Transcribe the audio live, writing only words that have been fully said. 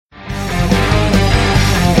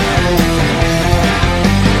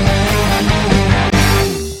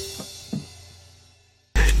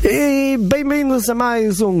bem-vindos a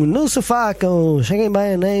mais um No Sofá com Cheguem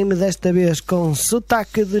Bem a Name, desta vez com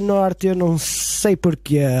sotaque de norte, eu não sei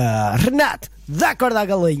porquê. Renato, dá corda à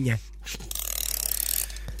galinha.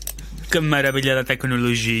 Que maravilha da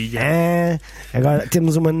tecnologia. Agora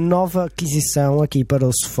temos uma nova aquisição aqui para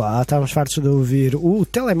o sofá. Estávamos fartos de ouvir o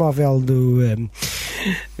telemóvel do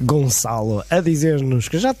Gonçalo a dizer-nos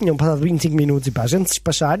que já tinham passado 25 minutos e para a gente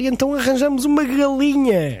despachar, e então arranjamos uma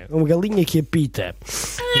galinha que apita.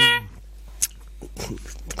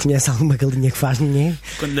 Conhece alguma galinha que faz ninguém?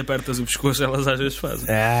 Quando lhe apertas o pescoço, elas às vezes fazem.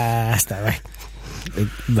 Está bem.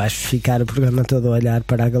 Vais ficar o programa todo a olhar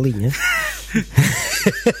para a galinha.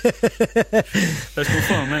 Estás com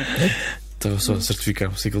fome, não é? Estava só a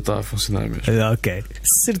certificar se aquilo estava a funcionar mesmo. Ok,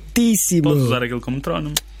 certíssimo. Podes usar aquilo como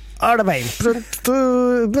metrónomo. Ora bem, pronto,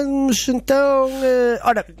 vamos então.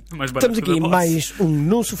 Estamos aqui em mais um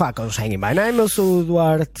No Sofá com Cheguem Bem a Name. Eu sou o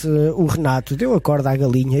Duarte, o Renato deu a corda à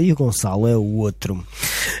galinha e o Gonçalo é o outro.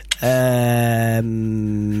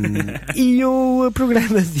 E o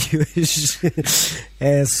programa de hoje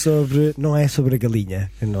é sobre. Não é sobre a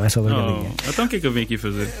galinha. Não é sobre a galinha. Então o que é que eu vim aqui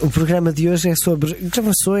fazer? O programa de hoje é sobre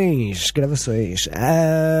gravações.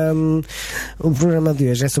 O programa de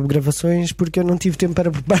hoje é sobre gravações porque eu não tive tempo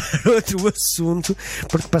para preparar outro assunto,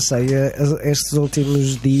 porque passei estes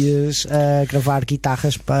últimos dias a gravar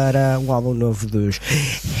guitarras para um álbum novo dos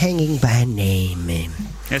Hanging by Name.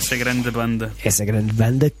 Essa grande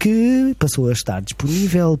banda que passou a estar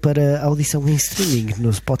disponível para audição em streaming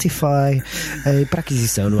no Spotify, para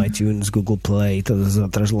aquisição no iTunes, Google Play e todas as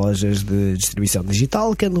outras lojas de distribuição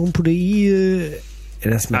digital que andam por aí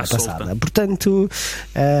na semana passada. Portanto,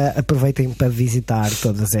 aproveitem para visitar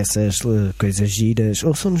todas essas coisas giras.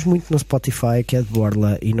 Ouçam-nos muito no Spotify, que é de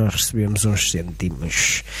borla, e nós recebemos uns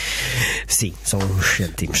cêntimos. Sim, são uns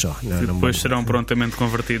cêntimos só. Depois serão prontamente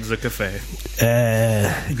convertidos a café.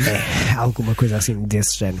 Alguma coisa assim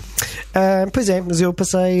desse género. Pois é, mas eu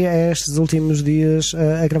passei estes últimos dias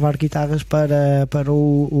a gravar guitarras para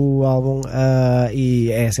o álbum, e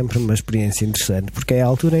é sempre uma experiência interessante, porque é a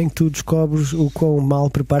altura em que tu descobres o quão mal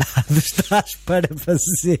preparado estás para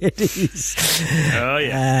fazer isso.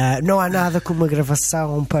 Não há nada como uma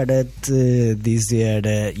gravação para te dizer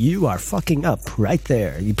you are fucking up right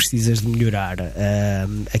there, e precisas de melhorar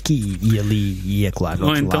aqui e ali e acolá.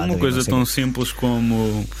 Ou então uma coisa tão simples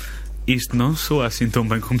como: isto não soa assim tão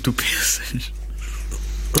bem como tu pensas.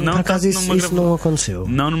 Não, por acaso isso não aconteceu.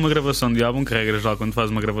 Não numa gravação de álbum, que regra geral, quando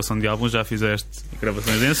fazes uma gravação de álbum já fizeste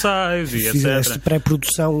gravações de ensaios e fizeste etc.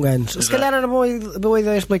 pré-produção antes. Se calhar era boa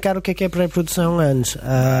ideia explicar o que é pré-produção antes.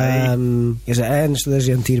 Antes da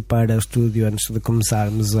gente ir para o estúdio, antes de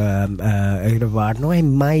começarmos a gravar, não é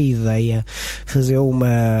má ideia fazer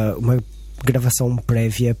uma gravação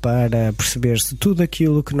prévia para perceber se tudo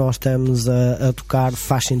aquilo que nós estamos a tocar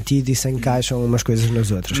faz sentido e se encaixam umas coisas nas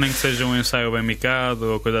outras. Nem que seja um ensaio bem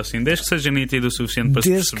micado ou coisa assim, desde que seja nítido o suficiente para se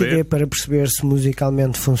perceber. Desde que dê para perceber se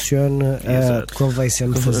musicalmente funciona, convém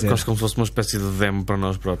sempre fazer. Quase como se fosse uma espécie de demo para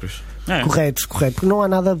nós próprios. Correto, porque não há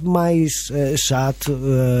nada mais chato,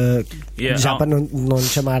 já para não te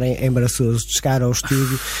chamarem embaraçoso, de chegar ao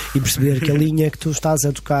estúdio e perceber que a linha que tu estás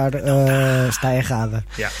a tocar está errada.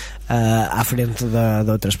 À frente de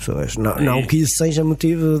outras pessoas. Não que isso seja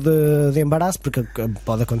motivo de embaraço, porque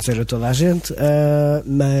pode acontecer a toda a gente,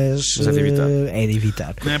 mas é de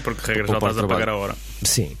evitar. É porque regra já estás a pagar a hora.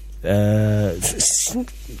 Sim.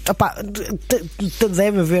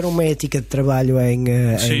 Deve haver uma ética de trabalho em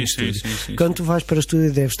estúdio. Quando tu vais para o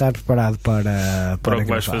estúdio deves estar preparado para o que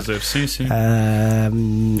vais fazer.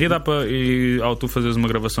 E dá para, ao tu fazeres uma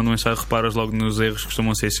gravação de um ensaio, reparas logo nos erros que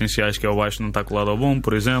costumam ser essenciais, que é o baixo não está colado ao bom,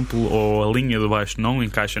 por exemplo, ou a linha do baixo não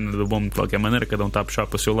encaixa na do bom de qualquer maneira, cada um está a puxar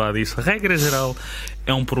para o seu lado, e isso, regra geral,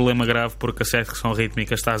 é um problema grave, porque a secção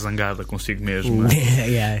rítmica está zangada consigo mesmo.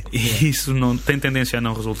 E isso não tem tendência a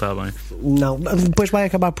não resultar bem. Não, depois vai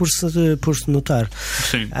acabar por se notar.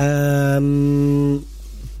 Sim.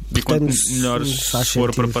 E portanto, quanto melhor se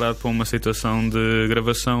for preparado para uma situação de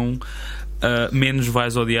gravação, menos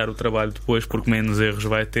vais odiar o trabalho depois, porque menos erros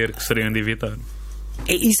vai ter que seriam de evitar.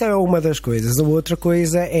 Isso é uma das coisas. A outra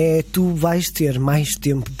coisa é tu vais ter mais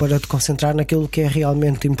tempo para te concentrar naquilo que é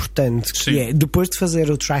realmente importante. Que é, depois de fazer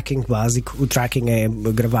o tracking básico, o tracking é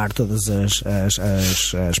gravar todas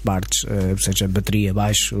as partes, seja bateria,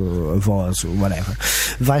 baixo, voz, whatever.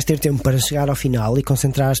 Vais ter tempo para chegar ao final e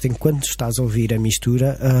concentrar-te enquanto estás a ouvir a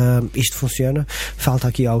mistura. Isto funciona, falta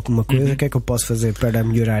aqui alguma coisa, o que é que eu posso fazer para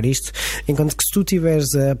melhorar isto? Enquanto que se tu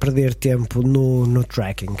estiveres a perder tempo no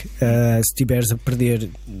tracking, se estiveres a perder perder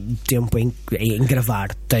tempo em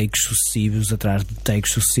gravar takes sucessivos atrás de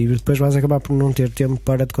takes sucessivos, depois vais acabar por não ter tempo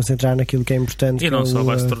para te concentrar naquilo que é importante. E não só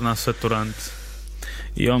vai se tornar saturante.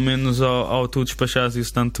 E ao menos ao tu despachares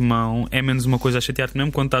isso de antemão, é menos uma coisa a chatear-te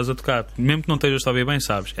mesmo quando estás a tocar. Mesmo que não estejas a ouvir bem,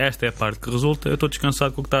 sabes, esta é a parte que resulta, eu estou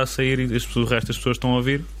descansado com o que está a sair e o resto das pessoas estão a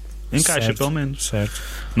ouvir. Encaixa, certo, pelo menos. Certo.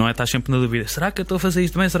 Não é estar sempre na dúvida. Será que eu estou a fazer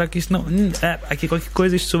isto bem? Será que isto não? Aqui qualquer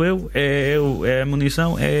coisa, isto sou eu. É a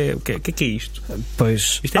munição. O que é isto?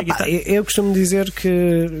 Pois. Isto é a guitarra. Eu costumo dizer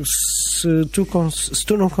que se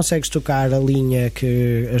tu não consegues tocar as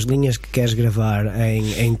linhas que queres gravar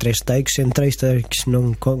em 3 takes, em 3 takes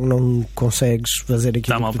não consegues fazer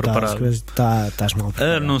aquilo mal que preparado. Estás mal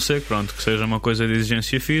preparado. A não ser pronto, que seja uma coisa de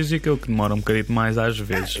exigência física, o que demora um bocadinho mais às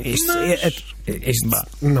vezes. Isto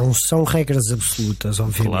não são regras absolutas,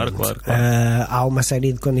 obviamente. Claro. Há uma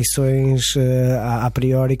série de condições a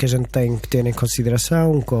priori que a gente tem que ter em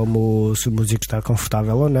consideração, como se o músico está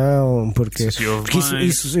confortável ou não, porque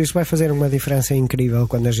isso vai fazer uma diferença incrível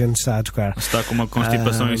quando a gente está a tocar. Se está com uma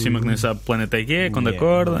constipação em cima que nem sabe que planeta é que é, quando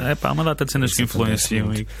acorda, há uma data de cenas que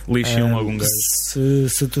influenciam e lixam algum gajo.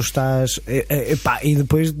 Se tu estás e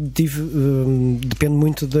depois depende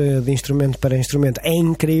muito de instrumento para instrumento. É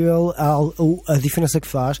incrível a diferença que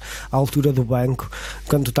faz à altura do banco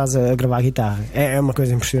quando tu estás a gravar a guitarra. É uma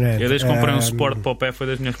coisa impressionante. Eu desde que comprei um suporte para o pé foi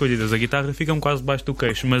das minhas coisas. A guitarra fica quase debaixo do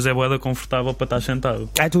queixo, mas é boa confortável para estar sentado.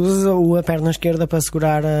 Tu usas a perna esquerda para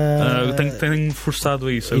segurar eu tenho forçado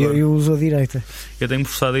a isso agora. Eu uso a direita. Eu tenho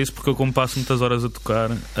forçado a isso porque eu, como passo muitas horas a tocar,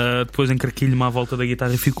 depois encarquilho-me à volta da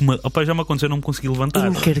guitarra e fico já me aconteceu não me conseguir levantar.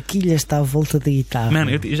 Encarquilhas-te à volta da guitarra.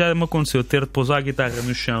 Mano, já me aconteceu ter de pousar a guitarra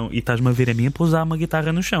no chão e estás-me a ver a mim a pousar uma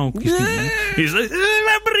guitarra no chão. Isto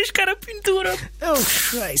vai-me arriscar a pintura. Oh,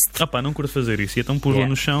 Christ. Não curto fazer isso. E então pus-la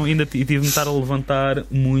no chão e tive de estar a levantar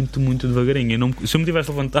muito, muito devagarinho. Se eu me tivesse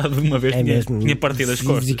levantado uma vez, tinha partido as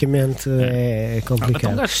costas. Fisicamente é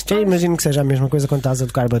complicado. Imagino que seja a mesma coisa quando estás a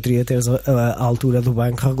tocar bateria, teres a altura do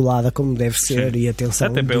banco regulada como deve ser. Sim. E a tensão.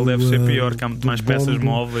 Até para ele deve ser pior, que há muito mais peças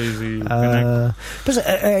móveis e. Pois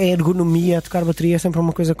a ergonomia a tocar bateria é sempre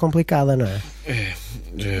uma coisa complicada, não é?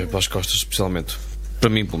 Para as costas, especialmente. Para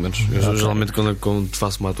mim, pelo menos. Eu geralmente quando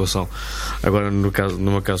faço uma atuação. Agora, no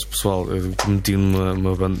meu caso pessoal, eu meti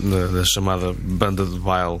numa banda, na chamada banda de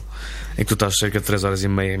baile, em que tu estás cerca de 3 horas e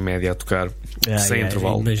meia em média a tocar sem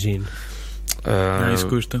intervalo. Imagino. Isso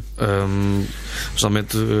custa.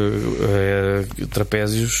 Geralmente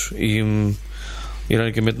trapézios e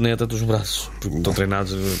ironicamente nem é tanto os braços, porque estão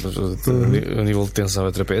treinados a nível de tensão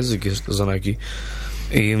a trapézios, que esta zona aqui.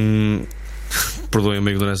 E perdoem-me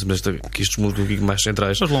a ignorância, mas que estes músculos aqui mais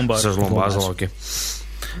centrais, as lombares, ou o quê?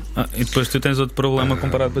 E depois tu tens outro problema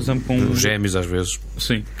comparado, por exemplo, com os gêmeos às vezes.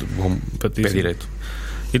 Sim, pé direito.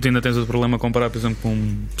 E tu ainda tens outro problema comparado, por exemplo, com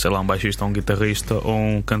um baixista, ou um guitarrista ou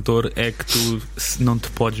um cantor, é que tu não te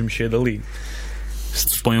podes mexer dali. Se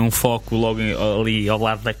te põe um foco logo ali ao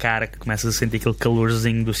lado da cara, que começas a sentir aquele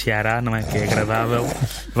calorzinho do Ceará, não é? Que é agradável,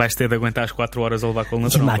 vais ter de aguentar as 4 horas a levar com o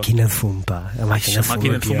natural. A máquina de fumo, pá. A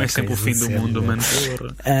máquina de fumo é sempre o fim do mundo, mano.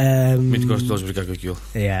 Muito gosto de brincar com aquilo.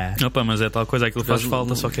 Mas é tal coisa, aquilo faz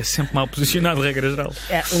falta, só que é sempre mal posicionado, regra geral.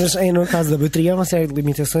 Mas no caso da bateria há uma série de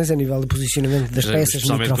limitações a nível de posicionamento das peças,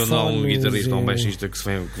 especialmente quando há um guitarrista ou um baixista que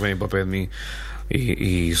vem para o pé de mim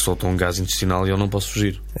e solta um gás intestinal e eu não posso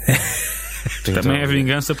fugir. Também é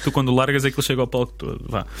vingança, porque tu quando largas aquilo chega ao palco todo.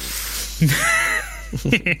 Vá.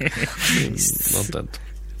 Não tanto.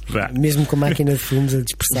 Vá. Mesmo com a máquina de fumos a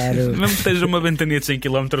dispersar. Mesmo que esteja uma ventania de 100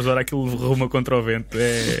 km/h, aquilo ruma contra o vento.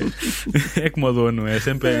 É como a dono, é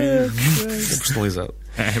sempre. É personalizado.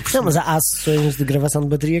 Não, mas há sessões de gravação de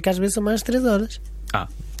bateria que às vezes são mais de 3 horas.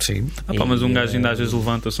 Sim. Mas um gajo ainda às vezes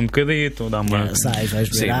levanta-se um bocadito, dá uma. Vais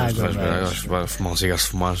beber água. Vais fumar um cigarro se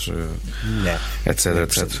fumares, etc.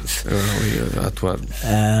 Eu não ia atuar.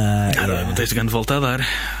 Não tens de grande volta a dar,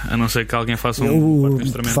 a não ser que alguém faça um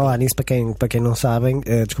instrumento. Falar nisso, para quem não sabem,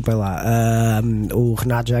 desculpem lá, o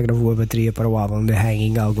Renato já gravou a bateria para o álbum The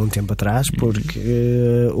Hanging há algum tempo atrás, porque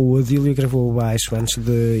o Adílio gravou o baixo antes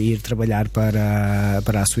de ir trabalhar para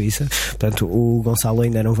a Suíça. Portanto, o Gonçalo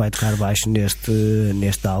ainda não vai tocar baixo neste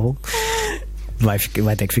álbum, vai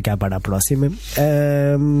ter que ficar para a próxima.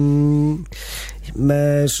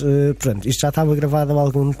 Mas pronto, isto já estava gravado há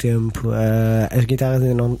algum tempo. As guitarras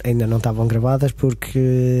ainda não estavam gravadas porque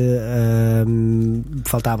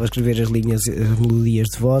faltava escrever as melodias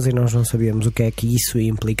de voz e nós não sabíamos o que é que isso ia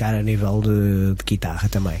implicar a nível de guitarra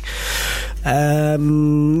também.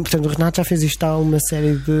 Portanto, o Renato já fez isto há uma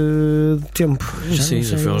série de tempo. Já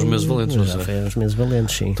foi há uns meses valentes, não sei. Já foi há uns meses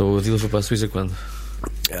valentes, sim. Então o Adílio foi para a Suíça quando?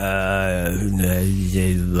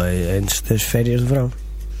 Antes das férias de verão.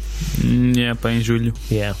 Para em julho.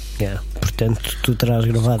 Portanto, tu terás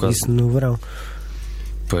gravado isso no verão.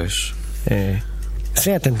 Pois.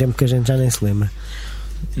 Sim, há tanto tempo que a gente já nem se lembra.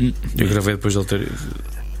 Eu gravei depois de ele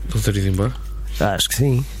ter ido embora? Acho que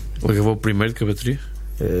sim. Ele gravou primeiro com a bateria?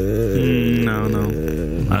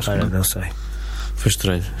 Não. Acho que não sei. Foi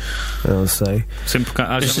estranho. Não sei. Sempre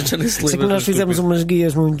sei que nós fizemos umas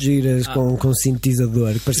guias muito giras com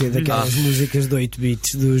sintetizador, que parecia daquelas músicas de 8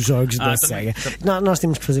 bits dos jogos da Sega. Nós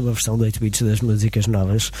temos que fazer uma versão de 8 bits das músicas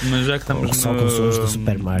novas. Mas já que estamos só com sons do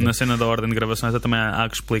Super Mario. Na cena da ordem de gravações, também há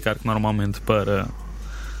que explicar que normalmente para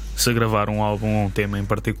se gravar um álbum ou um tema em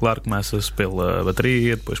particular, começa-se pela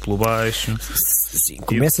bateria, depois pelo baixo. Sim,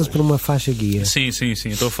 começa-se por uma faixa guia. Sim.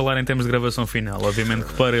 Estou a falar em termos de gravação final. Obviamente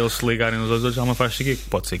que para eles se ligarem uns aos outros há uma faixa guia, que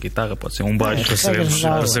pode ser guitarra, pode ser um baixo.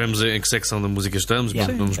 Já sabemos em que secção da música estamos.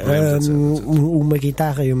 Uma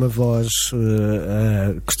guitarra e uma voz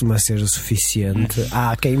costuma ser o suficiente.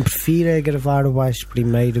 Há quem prefira gravar o baixo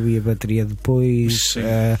primeiro e a bateria depois.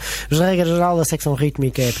 Na regra geral, a secção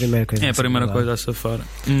rítmica é a primeira coisa. É a primeira coisa a safar.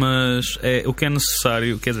 Mas o que é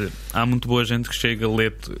necessário, quer dizer, há muito boa gente que chega,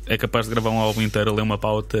 é capaz de gravar um álbum inteiro, a ler uma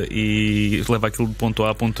pauta e leva aquilo de ponto A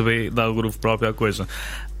a ponto B, dá o groove próprio à coisa.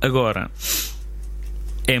 Agora,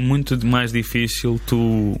 é muito mais difícil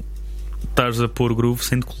tu estares a pôr groove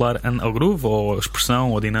sem te colar ao groove, ou a expressão,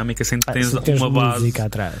 ou a dinâmica, sem que tens uma base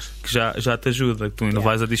atrás que já te ajuda, que tu ainda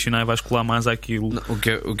vais adicionar e vais colar mais àquilo. Não,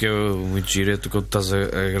 o que é muito giro é tu, quando estás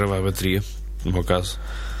a gravar a bateria, no meu caso,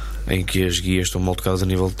 em que as guias estão mal tocadas a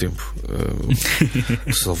nível de tempo.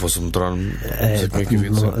 Se não fosse um metrónomo, não sei como é que havia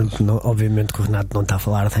de ser. Obviamente que o Renato não está a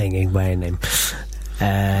falar de Hanging by Name.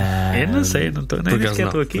 Eu não sei, não estou nem sequer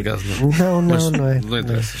estou aqui. Não é. Não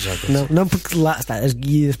interessa, já não, porque lá está, as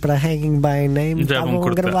guias para Hanging by Name estavam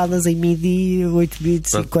gravadas em MIDI 8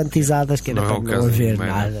 bits e quantizadas, que era para não haver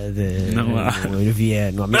nada de. Não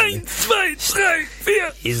havia. Não havia.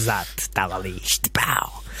 Via! Exato, estava ali.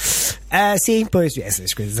 Sim, pois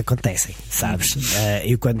essas coisas acontecem, sabes?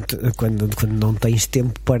 E quando não tens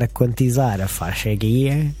tempo para quantizar a faixa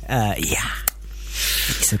guia,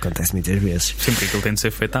 isso acontece muitas vezes. Sempre aquilo tem de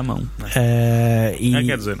ser feito à mão.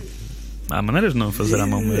 Quer dizer, há maneiras de não fazer à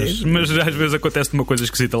mão, mas às vezes acontece uma coisa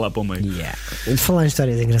esquisita lá para o meio. De falar em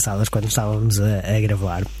histórias engraçadas, quando estávamos a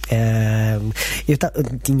gravar, eu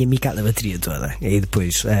tinha micado a bateria toda, e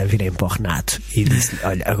depois virei para o Renato e disse: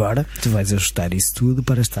 olha, agora tu vais ajustar isso tudo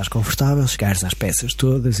para estares confortável, chegares às peças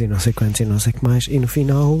todas e não sei quantos e não sei o que mais, e no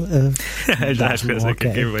final já às vezes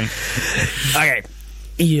okay. Que bem. Ok.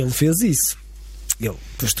 E ele fez isso. Ele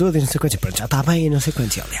pôs tudo e não sei quantos, pronto, já está bem e não sei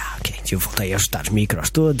quantos. E ele, ok, eu voltei a ajustar os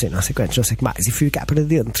micros todos e não sei quantos, não sei o que mais, e fui cá para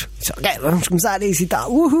dentro. Disse, ok, vamos começar isso e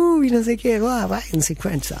tal, e não sei o que, lá vai, não sei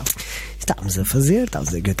quantos, tal. Estávamos a fazer, eu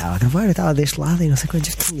estava a gravar, eu estava deste lado e não sei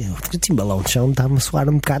quantos. O timbalão de chão estava-me a soar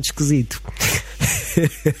um bocado esquisito.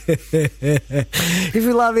 E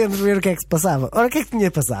fui lá dentro ver o que é que se passava. Ora, o que é que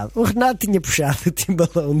tinha passado? O Renato tinha puxado o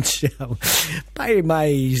timbalão de chão, pai,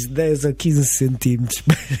 mais 10 ou 15 centímetros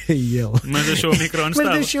para ele. Mas deixou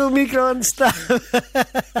o micro onde estava.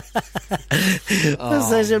 Ou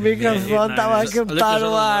seja, o microfone estava a captar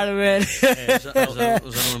o ar, velho. Já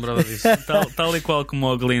não lembrava disso. Tal e qual como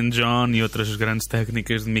o Glenn John e outras grandes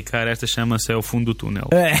técnicas de micar, esta chama-se o fundo do túnel.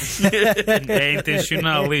 É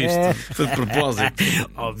intencional isto. Foi de propósito.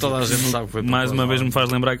 Toda a gente sabe que foi de propósito. Mais uma vez me faz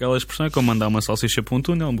lembrar aquela expressão, é como mandar uma salsicha para um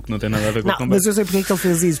túnel, que não tem nada a ver com a conversa. Mas eu sei porque é que ele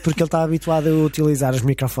fez isso, porque ele está habituado a utilizar os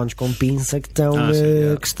microfones com pinça que estão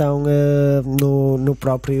no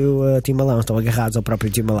próprio timbalão, estão agarrados ao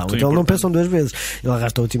próprio timbalão. Então ele não pensam duas vezes. Ele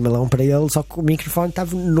arrastou o timbalão para ele, só que o microfone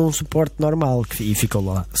estava num suporte normal e ficou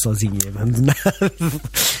lá sozinho, abandonado,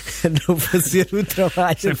 a não fazer o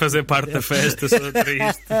trabalho. Sem fazer parte da festa, só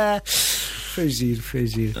triste. Foi giro.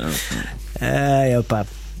 Opa.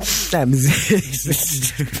 Mas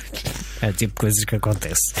é tipo coisas que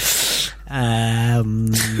acontecem.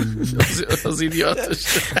 Os idiotas.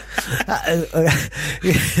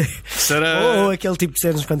 Ou aquele tipo de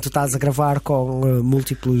cenas quando tu estás a gravar com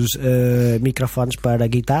múltiplos microfones para a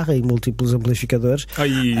guitarra e múltiplos amplificadores.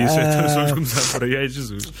 Vamos começar por aí, ai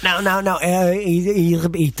Jesus. Não.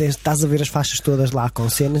 E estás a ver as faixas todas lá com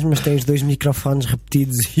cenas, mas tens 2 microfones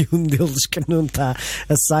repetidos e um deles que não está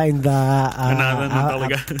a sair nada, não está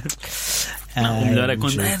ligado. Não, o melhor é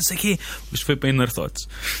quando não sei o quê. Isto foi para Inner Thoughts.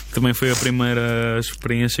 Também foi a primeira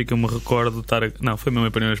experiência que eu me recordo de estar Não, foi mesmo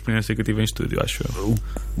a primeira experiência que eu tive em estúdio, acho eu.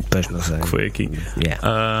 Pois não sei. Que foi aqui.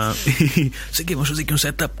 Sei que vamos fazer aqui um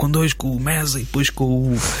setup com 2, com o Mesa e depois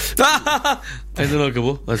com o. Ainda não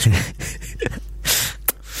acabou?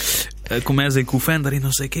 Com o Mesa e com o Fender e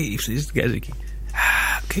não sei o quê. E preciso de gajo aqui.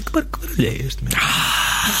 Que barulho é este, mesmo?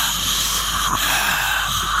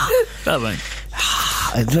 Está bem.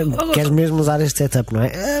 Queres mesmo usar este setup, não é?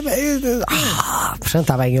 Portanto,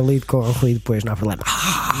 está bem, eu lido com o ruído depois, não há problema.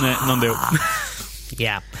 Não deu.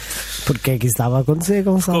 Yeah. Porque é que isso estava a acontecer,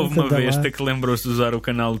 Gonçalo? Houve uma vez que lembrou-se de usar o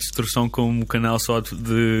canal de distorção como canal só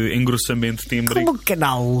de engrossamento tímbrico. Como um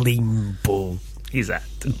canal limpo.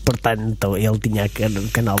 Exato. Portanto, ele tinha o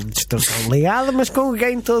canal de distorção ligado, mas com o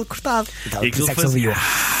gain todo cortado. Então, E aquilo fazia...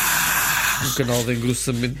 Um canal de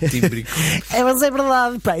engrossamento tímbrico. Mas é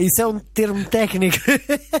verdade, pá, isso é um termo técnico.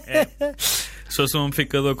 Se fosse um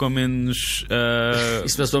amplificador com menos...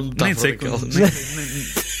 Isso não é uma nem sei metáfora.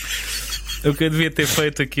 O que eu devia ter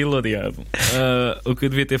feito aquilo, diabo. O que eu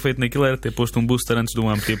devia ter feito naquilo era ter posto um booster antes do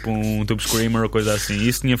amp, tipo um tube screamer ou coisa assim.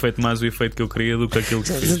 Isso tinha feito mais o efeito que eu queria do que aquilo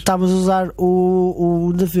que fiz. Estavas a usar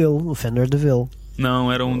o DeVille, o Fender DeVille.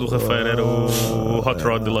 Não, era um do Rafeiro, era o Hot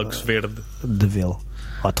Rod Deluxe verde. DeVille.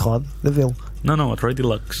 Hot Rod DeVille. Não, Hot Rod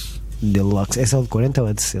Deluxe. Deluxe. Esse é o de 40 ou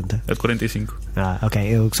é de 60? É de 45. Ok,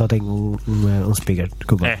 eu só tenho um speaker.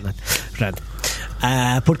 Portanto,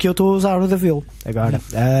 porque eu estou a usar o DeVille agora.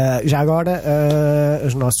 Já agora,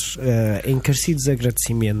 os nossos encarecidos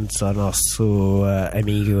agradecimentos ao nosso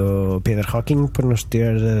amigo Pedro Hocking por nos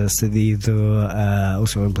ter cedido o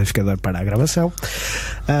seu amplificador para a gravação.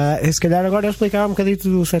 Se calhar agora eu explicar um bocadinho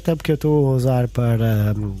do setup que eu estou a usar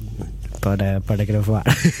para gravar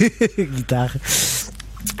guitarra.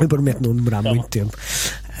 Eu prometo não demorar muito tempo.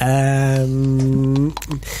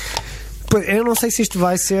 Eu não sei se isto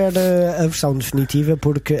vai ser a versão definitiva,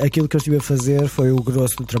 porque aquilo que eu estive a fazer foi o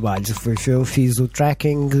grosso do trabalho. Eu fiz o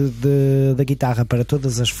tracking da guitarra para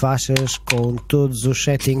todas as faixas, com todos os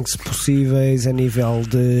settings possíveis a nível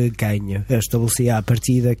de ganho. Eu estabeleci à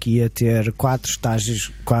partida que ia ter 4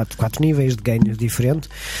 estágios, 4 níveis de ganho diferentes.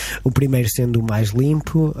 O primeiro sendo o mais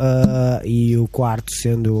limpo e o quarto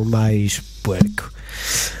sendo o mais puerco.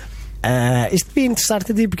 Isto devia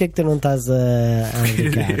interessar-te a ti, porque é que tu não estás a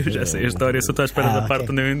brincar? Eu já sei a história, só estou à espera da parte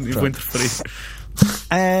onde eu vou interferir.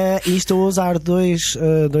 E estou a usar dois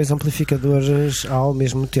amplificadores ao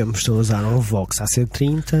mesmo tempo. Estou a usar um Vox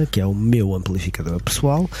AC30, que é o meu amplificador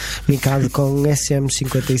pessoal, linkado com um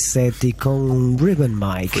SM57 e com um Ribbon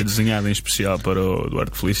Mic. Foi desenhado em especial para o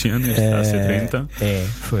Eduardo Feliciano, este AC30.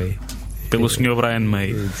 Foi. Pelo Sr. Brian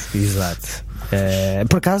May. Exato.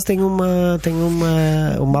 Por acaso tem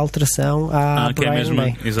uma alteração à que é mesmo,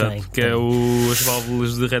 May. exato, que é as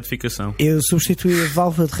válvulas de retificação. Eu substituí a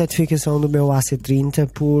válvula de retificação do meu AC30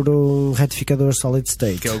 por um retificador solid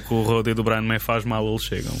state, que é o que o Roddy do Brian May faz mal, eles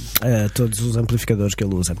chegam. Todos os amplificadores que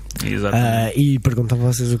ele usa. Exatamente. E perguntam a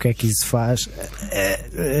vocês o que é que isso faz.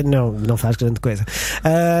 Não faz grande coisa.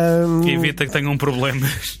 Que evita que tenham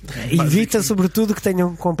problemas. Evita sobretudo que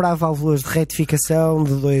tenham que comprar válvulas de retificação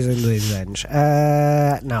de 2 em 2 anos.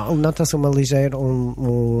 Nota-se um ligeiro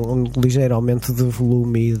aumento de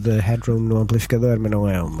volume e de headroom no amplificador, mas não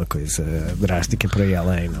é uma coisa drástica por aí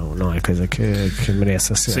além, não é coisa que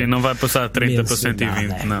mereça ser. Sim, não vai passar de 30 para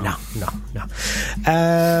 120, não.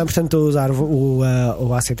 Portanto, estou a usar o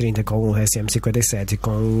AC30 com o SM57 e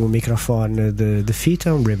com o microfone de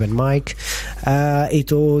fita, um Ribbon Mic, e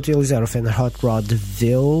estou a utilizar o Fender Hot Rod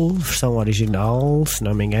DeVille, versão original, se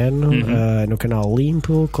não me engano, no canal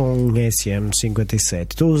limpo, com um SM57.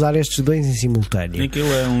 Estou a usar estes dois em simultâneo.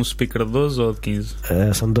 Aquilo é um speaker de 12 ou de 15?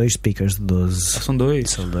 São 2 speakers de 12. São 2?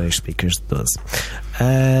 São 2 speakers de 12.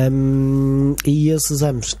 E esses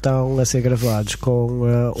ambos estão a ser gravados com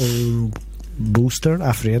um booster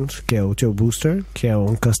à frente, que é o teu booster, que é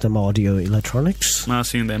um Custom Audio Electronics.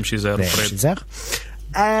 Sim, da MX-0.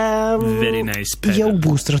 Very nice. E o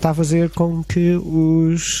booster está a fazer com que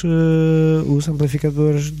os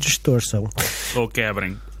amplificadores distorçam ou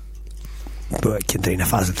quebrem. Que entrei na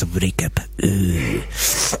fase de breakup.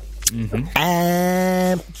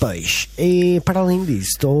 Pois, e para além disso,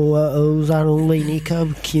 estou a usar um Laney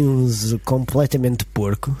Cub 15 completamente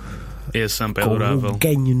porco. Esse amp é com adorável. Um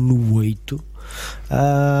ganho no 8.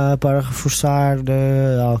 Para reforçar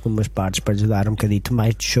algumas partes, para lhe dar um bocadito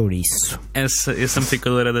mais de chouriço. Esse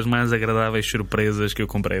amplificador é das mais agradáveis surpresas que eu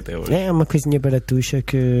comprei até hoje. É uma coisinha baratuxa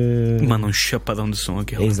que manda um chapadão de som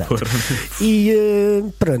aquela. Exato. E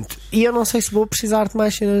pronto. E eu não sei se vou precisar de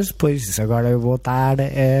mais cenas depois. Isso agora eu vou estar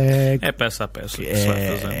é peça a peça que se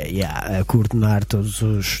vai fazer. A coordenar todas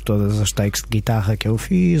as takes de guitarra que eu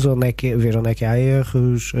fiz, ver onde é que há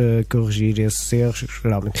erros, corrigir esses erros.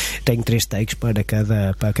 Geralmente tenho 3 takes para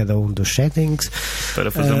cada um dos settings,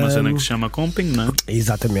 para fazer uma cena que se chama comping, não é?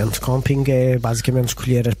 Exatamente, comping é basicamente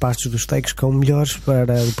escolher as partes dos takes que são melhores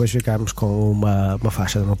para depois ficarmos com uma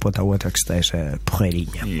faixa de uma ponta a outra que esteja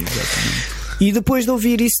porreirinha. Exatamente. E depois de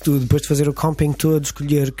ouvir isso tudo, depois de fazer o comping todo,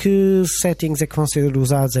 escolher que settings é que vão ser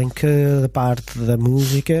usados em cada parte da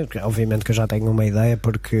música, obviamente que eu já tenho uma ideia,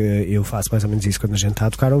 porque eu faço mais ou menos isso quando a gente está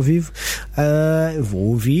a tocar ao vivo. Vou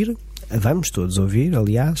ouvir. Vamos todos ouvir,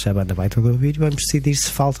 aliás, a banda vai toda ouvir, e vamos decidir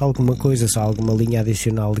se falta alguma coisa, se há alguma linha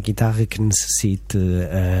adicional de guitarra que necessite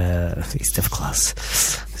isso teve classe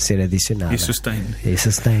ser adicionada. E sustain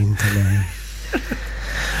também.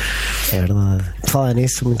 É verdade. Falar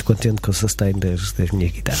nisso, estou muito contente com o sustain das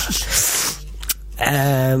minhas guitarras.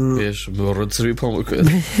 Vês, o meu de servir para uma coisa.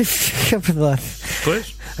 É verdade.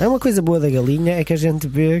 Pois? É uma coisa boa da galinha é que a gente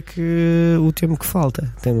vê que o tempo que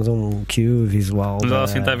falta. Temos um cue visual. Mas ela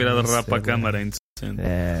assim está virada a rap para a câmara, é interessante.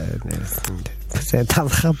 Está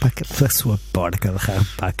de rap para a sua porca, de rap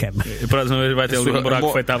para a câmara. E a próxima vez vai ter ali um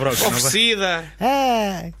buraco feito à broca. Oferecida!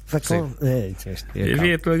 Eu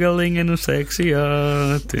vi a tua galinha no sexy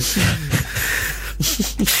hot.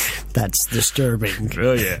 That's disturbing.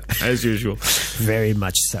 Oh yeah, as usual. Very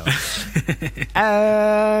much so.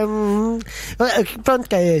 Pronto,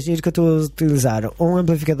 que é giro que eu estou a utilizar um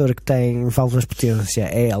amplificador que tem válvulas de potência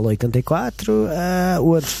L84, o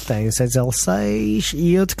outro que tem 6L6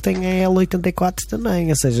 e outro que tem L84 também.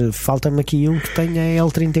 Ou seja, falta-me aqui um que tenha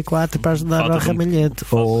L34 para ajudar ao ramalhete.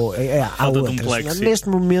 Ou há outras. Neste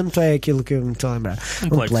momento é aquilo que eu me estou a lembrar. Um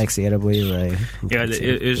Plexi era boa ideia. E olha,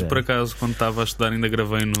 eu por acaso, quando estava a estudar, ainda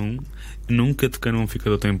gravei num. Nunca toquei num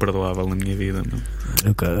amplificador tão imperdoável na minha vida, não?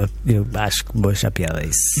 Eu acho que vou achar piada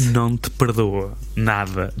isso. Não te perdoa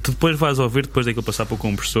nada. Tu depois vais ouvir, depois daquilo passar para o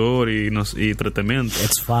compressor e tratamento.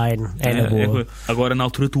 It's fine, na boa. Agora na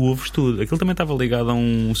altura tu ouves tudo. Aquilo também estava ligado a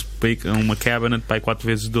um speaker, a uma cabinet para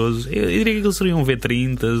 4x12. Eu diria que aquilo seriam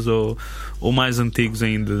V30s ou mais antigos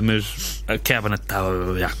ainda, mas a cabinet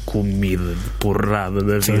estava já comida de porrada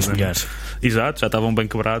da vida. São os melhores. Exato, já estavam bem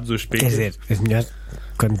quebrados os speakers. Quer dizer, os melhores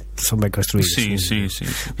quando são bem construídos. Sim.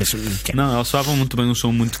 Mas, não, eles soavam muito bem, um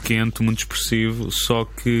som muito quente, muito expressivo, só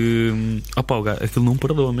que aquilo não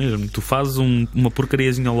perdoa mesmo. Tu fazes uma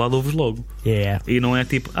porcariazinha ao lado, ouves logo. Yeah. E não é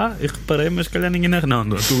tipo, eu reparei, mas calhar ninguém não.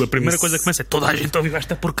 A primeira coisa que começa é toda a gente ouviu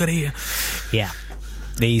esta porcaria. Yeah.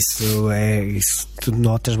 Isso tu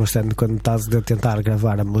notas bastante quando estás a tentar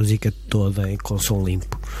gravar a música toda com som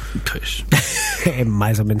limpo. Pois. É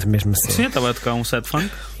mais ou menos mesmo assim. Sim, eu estava a tocar um set funk.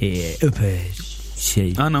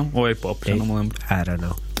 Não, ou é pop, já não me lembro. I don't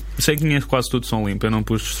know. Sei que tinha quase tudo som limpo, eu não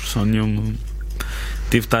pus distorção nenhuma.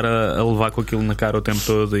 Tive de estar a levar com aquilo na cara o tempo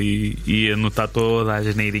todo e a notar toda a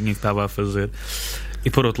janeirinha que estava a fazer.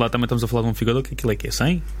 E por outro lado também estamos a falar de um amplificador que aquilo é que é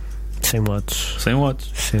 100? 100 watts. 100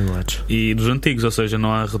 watts. 100 watts. E dos antigos, ou seja,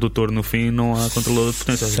 não há redutor no fim, não há controlador de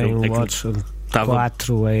potência. 100 watts,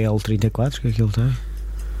 4 é L34 que aquilo tem.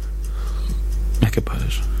 É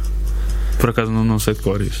capaz. Por acaso não sei de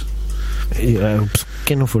cor isso.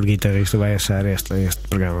 Quem não for guitarrista vai achar este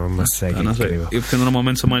programa uma série incrível. Eu porque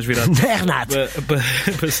normalmente sou mais virado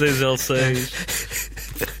para 6L6.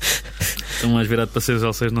 Estou mais virado para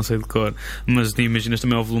 6L6, não sei de cor. Mas imaginas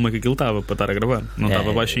também o volume que aquilo estava para estar a gravar. Não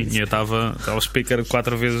estava baixinho. Eu estava o speaker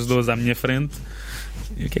 4x12 à minha frente.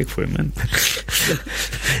 E o que é que foi, mano?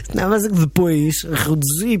 Não, mas depois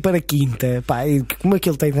reduzi para quinta. Pá, como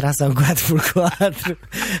aquilo tem tração 4x4,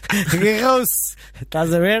 agarrou-se.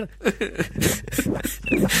 Estás a ver?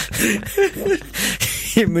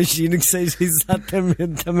 Imagino que seja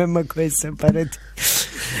exatamente a mesma coisa para ti.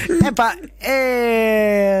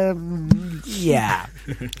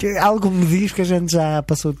 Algo me diz que a gente já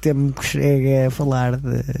passou o tempo que chega a falar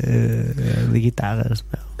de guitarras.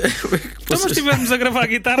 Não. Então nós estivemos a gravar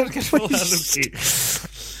guitarras, queres falar do quê?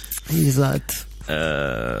 Exato.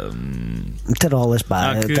 Tarolas,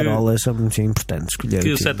 tarolas são muito importantes. Escolher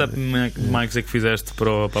que setup mics é que fizeste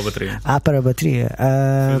para a bateria? Para a bateria.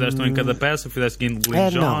 Fizeste um em cada peça? Fizeste Glyn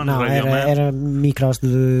John? Não, era micros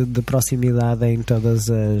de proximidade em todas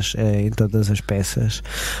as peças.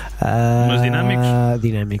 Mas dinâmicos?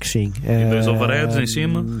 Dinâmicos, sim. E 2 overheads em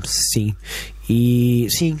cima? Sim. E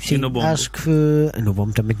sim. E no bombo? Acho que no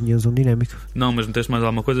bombo também tinhas um dinâmico. Não, mas não tens mais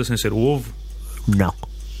alguma coisa sem ser o ovo? Não.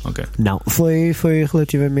 Okay. Não, foi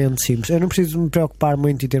relativamente simples. Eu não preciso me preocupar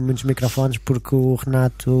muito e ter muitos microfones porque o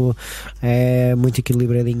Renato é muito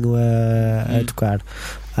equilibradinho a tocar.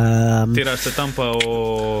 Tiraste a tampa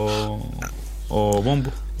ao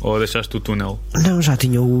bombo? Ou deixaste o túnel? Não, já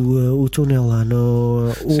tinha o túnel lá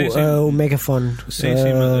no o megafone. Sim,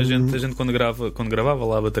 mas a gente quando gravava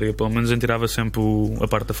lá a bateria, pelo menos a gente tirava sempre a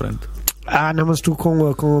parte da frente. Não, mas tu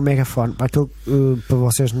com o megafone, aquilo, para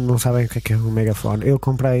vocês não sabem o que é um megafone. Eu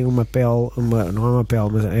comprei uma pele, não é uma pele,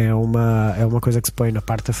 mas é uma coisa que se põe na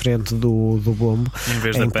parte da frente do bombo, em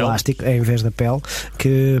vez da plástico, em vez da pele,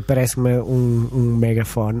 que parece um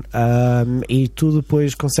megafone, e tu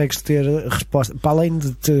depois consegues ter resposta, para além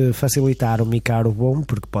de te facilitar o micar o bombo,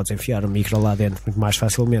 porque podes enfiar o micro lá dentro muito mais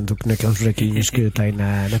facilmente do que naqueles buraquinhos que tem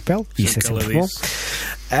na pele, isso é sempre bom.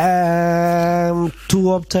 Tu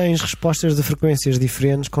obtens respostas de frequências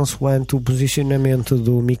diferentes consoante o posicionamento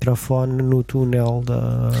do microfone no túnel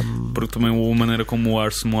da... Porque também a maneira como o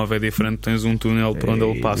ar se move é diferente. Tens um túnel por onde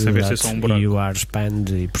ele passa, em vez de ser só um buraco. E o ar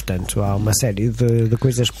expande e, portanto, há uma série de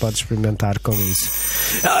coisas que podes experimentar com isso.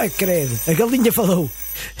 Ai, credo, a galinha falou!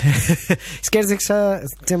 Isso quer dizer que já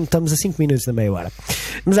estamos a 5 minutos da meia hora.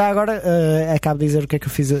 Mas agora acabo de dizer o que é que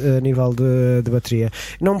eu fiz a nível de bateria.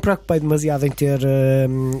 Não me preocupei demasiado em ter,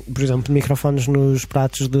 por exemplo, microfones nos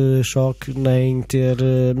pratos de choque, nem ter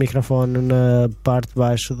microfone na parte de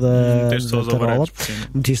baixo da tarola.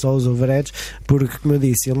 Meti só os overheads, porque, como eu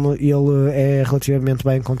disse, ele é relativamente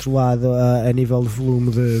bem controlado a nível de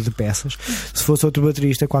volume de peças. Se fosse outro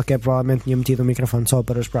baterista qualquer, provavelmente tinha metido um microfone só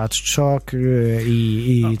para os pratos de choque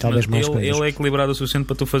e talvez mais coisas. Ele é equilibrado o suficiente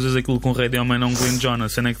para tu fazeres aquilo com Radioman, não Glenn John. A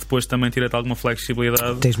cena é que depois também tira-te alguma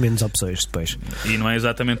flexibilidade. Tens menos opções depois. E não é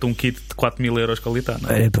exatamente um kit de 4.000 euros que ali está, não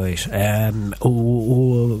é? Pois.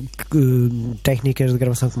 Técnicas de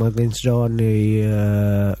gravação como a Glenn John e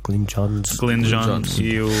Glenn Jones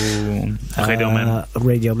e o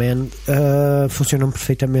Radioman funcionam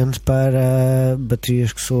perfeitamente para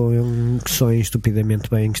baterias que soem estupidamente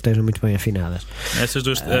bem, que estejam muito bem afinadas. Essas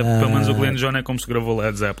duas, pelo menos o Glenn John é como se gravou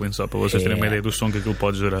Led Zeppelin, só para vocês terem uma ideia do som que aquilo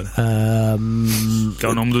pode gerar. Que é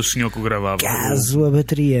o nome do senhor que o gravava. Caso a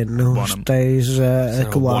bateria não esteja a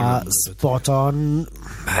colar spot on,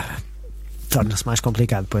 torna-se mais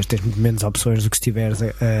complicado. Depois tens muito menos opções do que se estiveres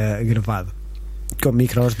gravado com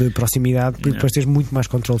micros de proximidade, porque depois tens muito mais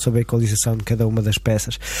controle sobre a equalização de cada uma das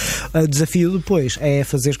peças. O desafio depois é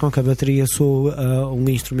fazer com que a bateria soe um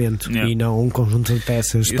instrumento e não um conjunto de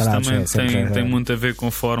peças separados. Isso também tem muito a ver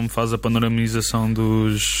conforme faz a panoramização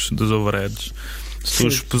dos overheads. Se tu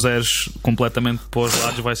os puseres completamente para os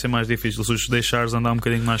lados, vai ser mais difícil. Se os deixares andar um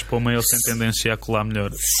bocadinho mais para o meio, eles têm tendência a colar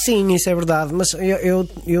melhor. Sim, isso é verdade, mas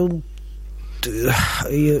eu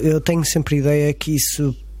tenho sempre a ideia que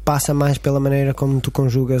isso passa mais pela maneira como tu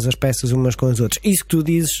conjugas as peças umas com as outras. Isso que tu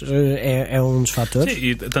dizes é um dos fatores. Sim,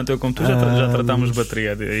 e tanto eu como tu já tratámos de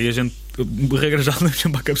bateria, e a gente, regra já, deixa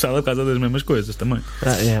para a cabeçada por causa das mesmas coisas também.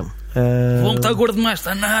 Vão estar gordo demais,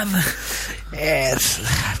 está nada.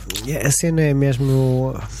 A cena é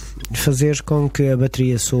mesmo fazer com que a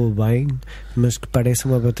bateria soe bem, mas que pareça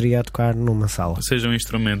uma bateria a tocar numa sala. Seja um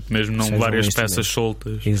instrumento, mesmo não várias peças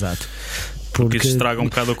soltas. Exato. Porque isso estraga um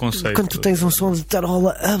bocado o conceito. Quando tu tens um som de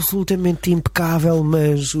tarola absolutamente impecável,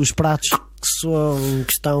 mas os pratos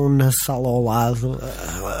que estão na sala ao lado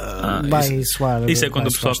vai soar. Isso é quando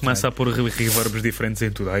o pessoal começa a pôr reverbs diferentes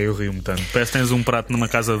em tudo. Eu rio-me tanto. Parece que tens um prato numa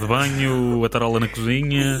casa de banho, a tarola na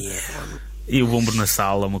cozinha. E o bombo na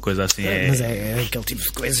sala, uma coisa assim. Mas é aquele tipo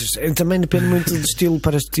de coisas. Também depende muito de estilo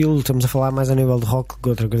para estilo. Estamos a falar mais a nível de rock que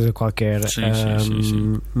outra coisa qualquer.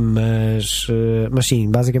 Sim. Mas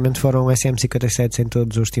sim, basicamente foram SM57 em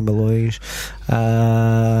todos os timbalões.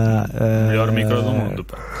 Melhor micro do mundo,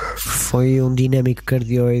 pá. Foi um dinâmico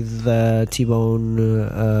cardioide da T-Bone,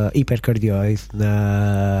 hipercardioide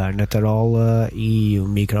na tarola, e o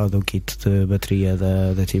micro do kit de bateria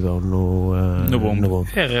da T-Bone no bombo.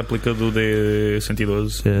 É a réplica do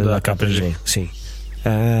D112 da KPG. Sim.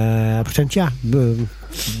 Portanto,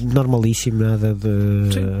 normalíssimo, nada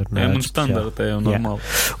de. Sim, é muito standard, até é o normal.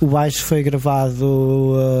 O baixo foi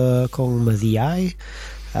gravado com uma DI.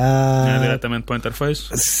 Diretamente para o interface?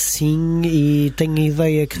 Sim, e tenho a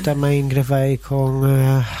ideia que também gravei com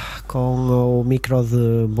o micro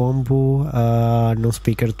de bombo num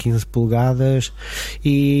speaker de 15 polegadas,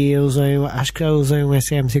 e acho que usei um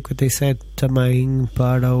SM57 também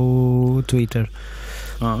para o Twitter.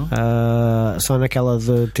 Só naquela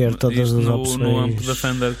de ter todas as opções no amp da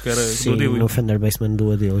Fender, que era sim, do Adilio. No Fender Bassman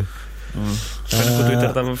do Adilio. Pena que o Twitter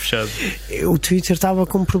estava fechado. O Twitter estava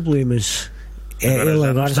com problemas. Ele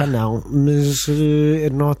agora já não, mas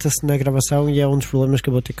nota-se na gravação, e é um dos problemas que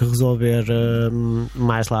eu vou ter que resolver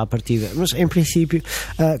mais lá à partida. Mas em princípio,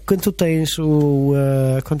 quando tu tens o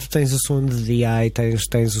som de DI,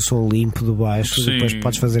 tens o som limpo do baixo. Sim. Depois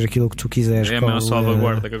podes fazer aquilo que tu quiseres. É a maior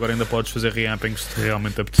salvaguarda, que agora ainda podes fazer reamping se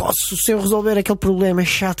realmente apetecer. Se eu resolver aquele problema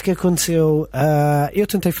chato que aconteceu, eu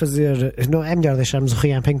tentei fazer. Não, é melhor deixarmos o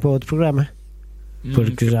reamping para outro programa.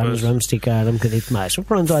 porque já nos vamos esticar um bocadito mais.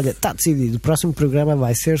 Pronto, olha, está decidido. O próximo programa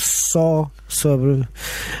vai ser só sobre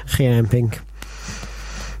reamping.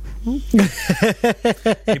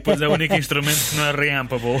 E depois é o único instrumento que não é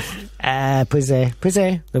reampable. Pois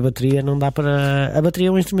é. A bateria não dá para. A bateria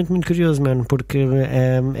é um instrumento muito curioso, mano, porque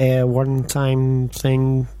é one time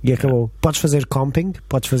thing e acabou. Podes fazer comping,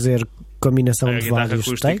 podes fazer combinação de vários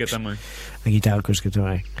takes. Também. A guitarra acústica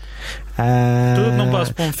também. Tudo não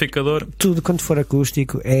passa para um amplificador. Tudo quanto for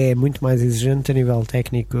acústico é muito mais exigente a nível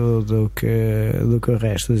técnico do que o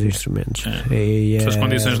resto dos instrumentos. Se as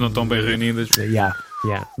condições não estão bem reunidas.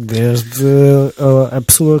 Desde a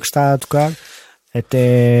pessoa que está a tocar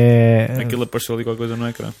até aquilo apareceu ali qualquer coisa no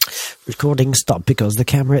ecrã. Recording stop because the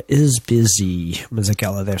camera is busy. Mas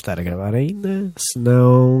aquela deve estar a gravar ainda. Se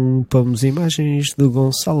não, pomos imagens do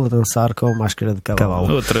Gonçalo a dançar com máscara de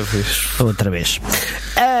cavalo. Outra vez.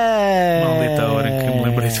 Maldita hora que eu me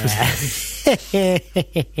lembrei de fazer.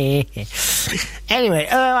 Anyway,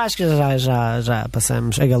 eu acho que já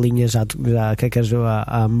passamos. A galinha já cacajou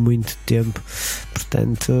há muito tempo.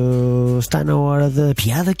 Portanto, está na hora da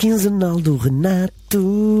piada quinzenal do Renato.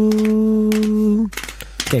 O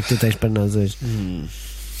que é que tu tens para nós hoje?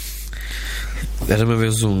 Era uma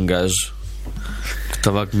vez um gajo que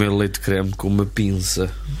estava a comer leite de creme com uma pinça.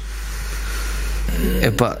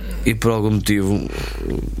 E por algum motivo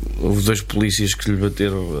houve 2 polícias que lhe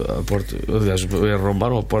bateram à porta. Aliás,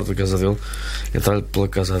 arrombaram a porta da casa dele, entraram pela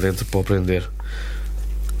casa adentro para o prender.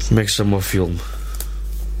 Como é que se chama o filme?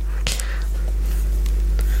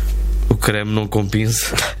 O creme não com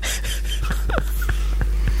pinça.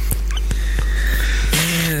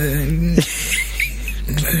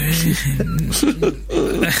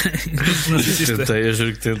 Tentei, eu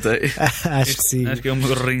juro que tentei. Acho que sim. Acho que é o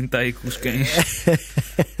meu rintei com os cães.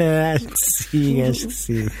 Acho que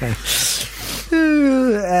sim.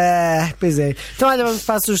 Pois é. Então olha, vamos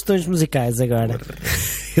para as sugestões musicais agora.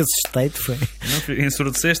 Eu assustei-te, foi? Não,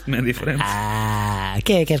 ensurdeceste-me, é diferente.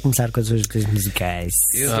 Quem é que quer começar com as sugestões musicais?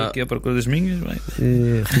 Eu sei que é para coisas minhas, bem.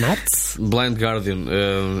 Renato? Blind Guardian,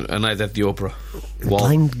 A Night at the Opera.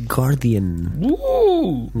 Blind Guardian.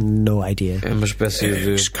 No idea. É uma espécie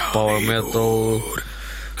de power metal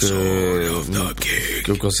que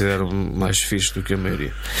eu considero mais fixe do que a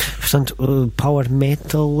maioria. Portanto, power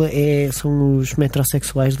metal são os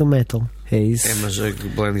metrosexuais do metal. É isso? É, mas a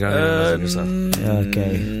Blind Guardian é mais engraçado.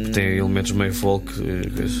 Ok. Tem elementos meio folk.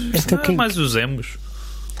 Então, não é mais os emos?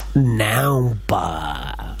 Não,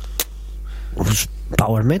 pá. Os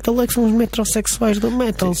power metal é que são os metrosexuais do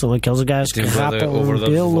metal. São aqueles gajos que rapam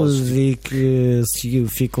pelos e que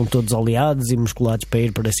ficam todos oleados e musculados para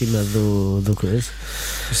ir para cima do coisa.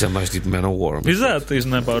 Isso é mais tipo Manowar. Exato, isso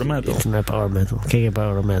não é power metal. Isso não é power metal. O que é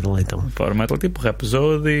power metal então? Power metal tipo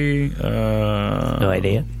Rhapsody. Não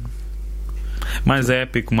ideia. Mais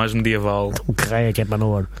épico, mais medieval. O que raio é que é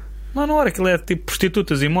Manowar? Não, aquilo é tipo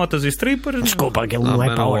prostitutas e motas e strippers. Desculpa, aquilo não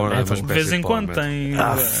é power metal. De vez em quando tem.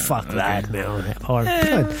 Fuck that, meu.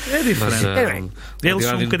 É diferente. Eles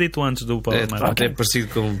são um bocadito antes do power metal. Até parecido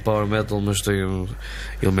com power metal, mas tem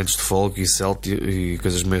elementos de folk e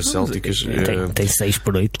coisas meio célticas. Tem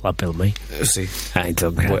 6x8 lá pelo meio. Sim.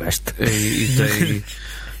 Então gosto. E tem.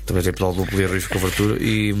 Também tem pedal duplo e riff com cobertura.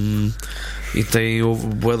 E tem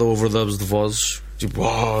bué de overdubs de vozes. Tipo,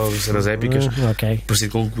 cenas épicas.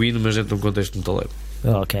 Parecido com o Queen, mas dentro de um contexto metaleiro.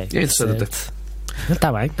 Ok. É interessante até.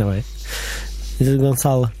 Está bem. E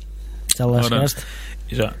Gonçalo? Já lá chegaste?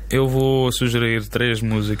 Já. Eu vou sugerir 3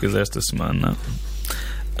 músicas esta semana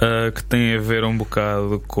que têm a ver um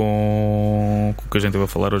bocado com o que a gente vai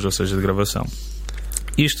falar hoje, ou seja, de gravação.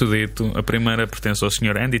 Isto dito, a primeira pertence ao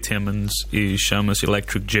Sr. Andy Timmons e chama-se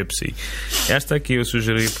Electric Gypsy. Esta aqui eu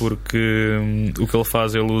sugeri porque o que ele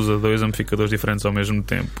faz, ele usa 2 amplificadores diferentes ao mesmo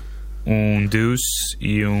tempo. Um Deuce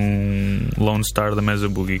e um Lone Star da Mesa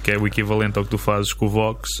Boogie, que é o equivalente ao que tu fazes com o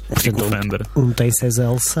Vox e com o Fender. Um tem 6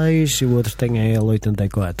 L6 e o outro tem a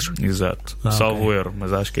L84. Exato. Salvo erro,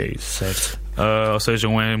 mas acho que é isso. Certo. Ou seja,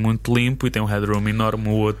 um é muito limpo e tem um headroom enorme,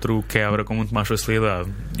 o outro quebra com muito mais facilidade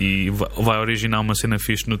e vai originar uma cena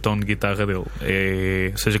fixe no tom de guitarra dele.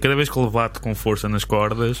 Ou seja, cada vez que ele bate com força nas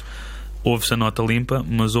cordas, ouve-se a nota limpa,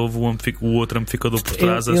 mas ouve o outro amplificador por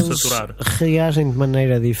trás a saturar. Reagem de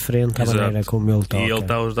maneira diferente à maneira como ele toca. E ele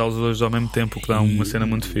está a usar os dois ao mesmo tempo, o que dá uma cena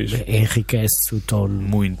muito fixe. Enriquece o tom.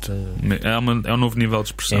 Muito. É um novo nível de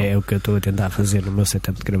expressão. É o que eu estou a tentar fazer no meu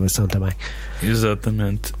setup de gravação também.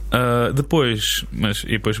 Exatamente. Depois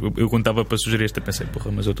eu quando estava para sugerir esta, pensei,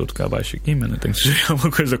 porra, mas eu estou a tocar baixo aqui, mano, eu tenho que sugerir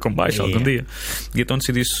alguma coisa com baixo algum dia. E então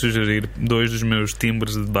decidi sugerir 2 dos meus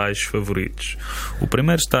timbres de baixo favoritos. O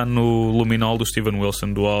primeiro está no Luminol do Steven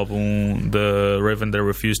Wilson, do álbum The Raven That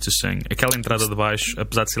Refused to Sing. Aquela entrada de baixo,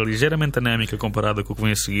 apesar de ser ligeiramente anémica comparada com o que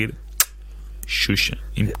vem a seguir, Xuxa,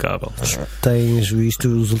 impecável. Tens visto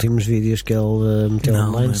os últimos vídeos que ele meteu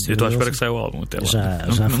online? Eu estou à espera que saia o álbum até lá.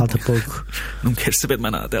 Já falta pouco. Não quero saber de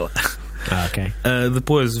mais nada até lá. Ok.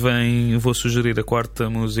 Depois vou sugerir a 4ª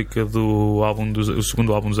música do álbum o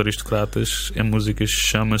segundo álbum dos Aristocratas. A música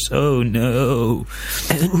chama-se Oh No.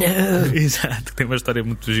 Oh No. Exato, tem uma história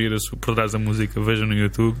muito gira por trás da música, vejam no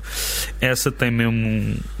YouTube. Essa tem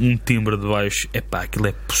mesmo um timbre de baixo, aquilo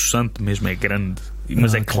é possante mesmo, é grande,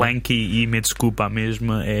 mas é clanky e me desculpa a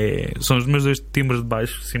mesma. São os meus 2 timbres de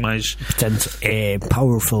baixo assim mais. Portanto, é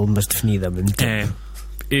powerful, mas definidamente.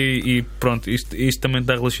 E pronto, isto também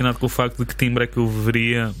está relacionado com o facto de que timbre é que eu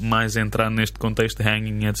deveria mais entrar neste contexto de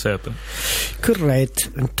hanging, etc. Correto.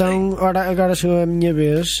 Então, agora chegou a minha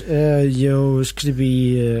vez. Eu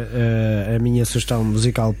escrevi a minha sugestão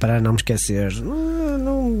musical para não me esquecer.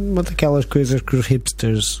 Uma daquelas coisas que os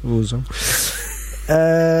hipsters usam.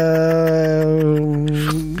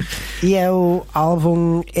 E é o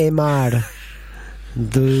álbum Emar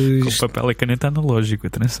dos com papel e caneta analógico,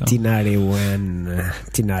 atenção. Tinari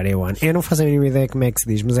One. Eu não faço a mínima ideia como é que se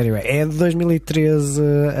diz, mas anyway, é de 2013.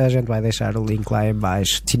 A gente vai deixar o link lá em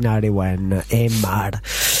baixo. Tinari One Emar.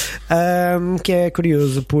 Que é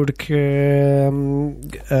curioso porque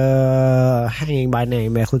Hanging by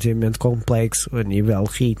Name é relativamente complexo a nível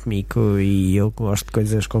rítmico e eu gosto de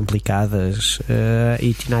coisas complicadas,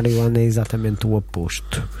 e Tinari One é exatamente o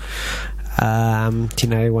oposto.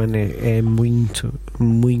 Tinari One é muito,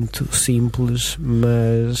 muito simples,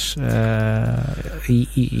 mas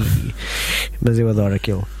mas eu adoro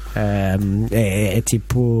aquilo. É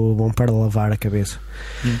tipo bom para lavar a cabeça.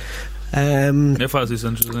 Eu faço isso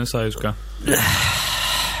antes dos ensaios cá.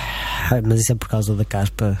 Mas isso é por causa da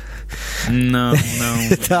caspa. Não.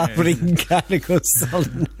 Está a brincar com o sol.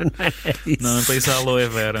 Não, é para isso a aloe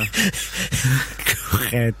vera.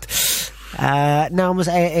 Correto. Não, mas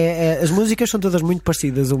as músicas são todas muito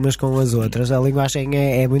parecidas umas com as outras. A linguagem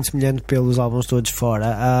é muito semelhante pelos álbuns todos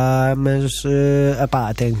fora, mas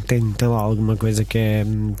tem lá alguma coisa que é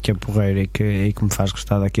porreira e que me faz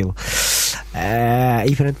gostar daquilo.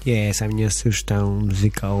 E pronto, essa é a minha sugestão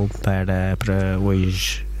musical para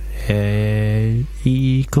hoje.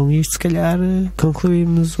 E com isto, se calhar,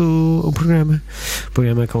 concluímos o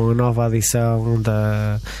programa com a nova adição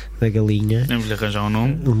da galinha. Vamos lhe arranjar um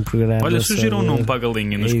nome. Olha, sugiram um nome para a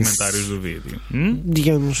galinha nos comentários do vídeo.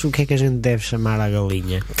 Digamos o que é que a gente deve chamar a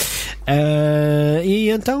galinha. E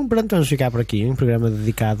então, pronto, vamos ficar por aqui. Um programa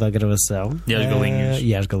dedicado à gravação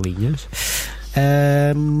e às galinhas.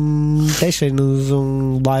 Deixem-nos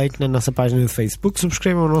um like na nossa página do Facebook,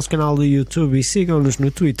 subscrevam o nosso canal do YouTube e sigam-nos no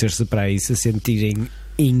Twitter se para aí se sentirem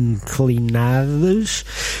inclinados.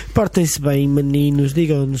 Portem-se bem, meninos,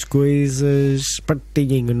 digam-nos coisas,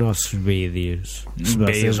 partilhem os nossos vídeos se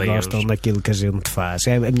vocês gostam daquilo que a gente faz.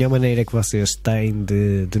 A melhor maneira que vocês têm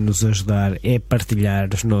de nos ajudar é partilhar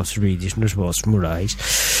os nossos vídeos nos vossos murais.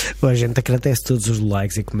 A gente agradece todos os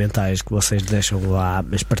likes e comentários que vocês deixam lá,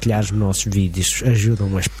 mas partilhar os nossos vídeos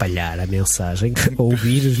ajudam a espalhar a mensagem, ou o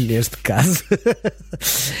vírus neste caso.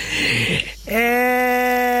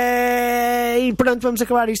 E pronto, vamos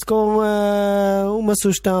acabar isto com uma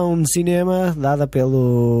sugestão de cinema dada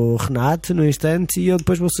pelo Renato no instante, e eu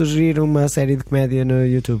depois vou sugerir uma série de comédia no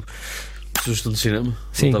YouTube. Sugestão de cinema?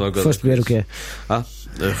 Sim, foste ver o quê?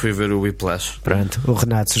 Eu fui ver o Whiplash. Pronto, o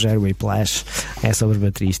Renato sugere o Whiplash, é sobre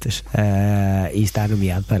bateristas, e está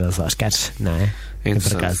nomeado para os Oscars, não é? Eu,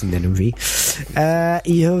 por acaso, ainda não vi.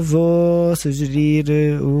 E eu vou sugerir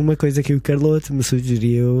uma coisa que o Carloto me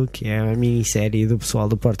sugeriu, que é uma minissérie do pessoal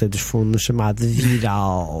do Porta dos Fundos chamada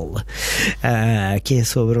Viral, que é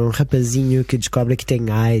sobre um rapazinho que descobre que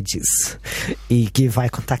tem AIDS e que vai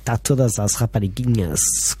contactar todas as rapariguinhas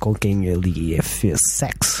com quem ele fez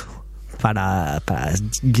sexo para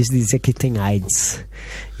lhes dizer que tem AIDS,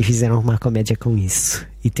 e fizeram uma comédia com isso,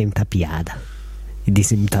 e tem muita piada e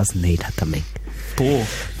dizem muita asneira também.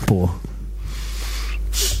 Pô.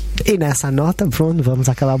 E nessa nota, pronto, vamos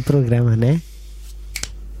acabar o programa, né?